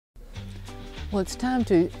Well, it's time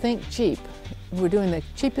to think cheap. We're doing the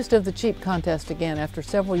cheapest of the cheap contest again after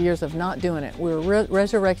several years of not doing it. We're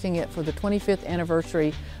resurrecting it for the 25th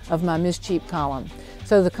anniversary of my Miss Cheap column.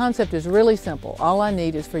 So the concept is really simple. All I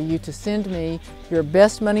need is for you to send me your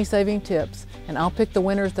best money-saving tips, and I'll pick the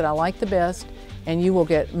winners that I like the best, and you will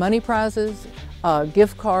get money prizes,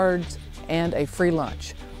 gift cards, and a free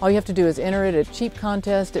lunch. All you have to do is enter it at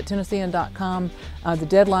cheapcontest@tennessean.com. The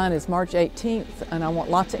deadline is March 18th, and I want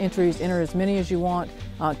lots of entries. Enter as many as you want.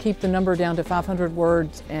 Keep the number down to 500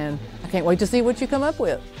 words, and I can't wait to see what you come up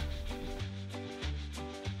with.